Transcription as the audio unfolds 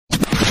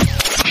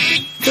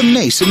The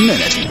Mason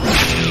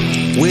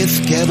Minute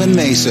with Kevin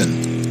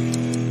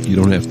Mason. You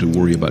don't have to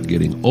worry about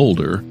getting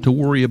older to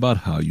worry about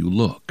how you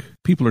look.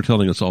 People are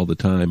telling us all the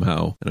time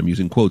how, and I'm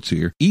using quotes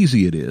here,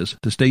 easy it is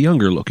to stay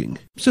younger looking.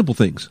 Simple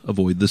things.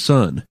 Avoid the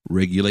sun.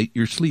 Regulate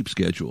your sleep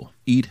schedule.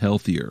 Eat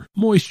healthier.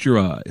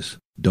 Moisturize.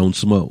 Don't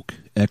smoke.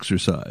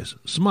 Exercise.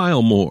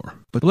 Smile more.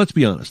 But let's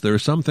be honest, there are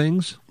some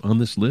things on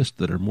this list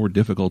that are more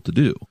difficult to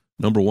do.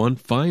 Number one,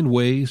 find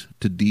ways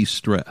to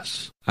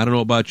de-stress. I don't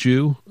know about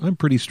you, I'm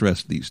pretty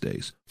stressed these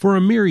days for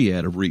a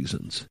myriad of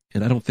reasons.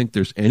 And I don't think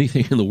there's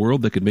anything in the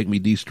world that could make me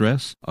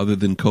de-stress other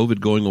than COVID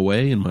going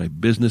away and my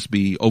business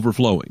be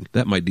overflowing.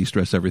 That might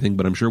de-stress everything,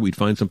 but I'm sure we'd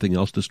find something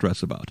else to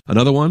stress about.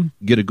 Another one,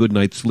 get a good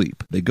night's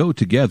sleep. They go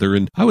together,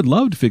 and I would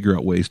love to figure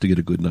out ways to get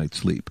a good night's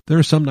sleep. There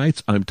are some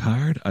nights I'm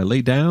tired, I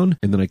lay down,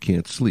 and then I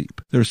can't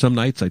sleep. There are some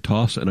nights I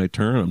toss and I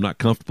turn, I'm not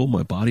comfortable,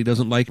 my body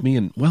doesn't like me,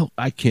 and, well,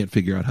 I can't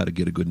figure out how to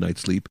get a good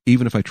night's sleep,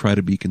 even if I try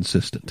to be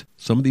consistent.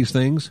 Some of these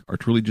things are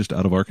truly just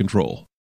out of our control.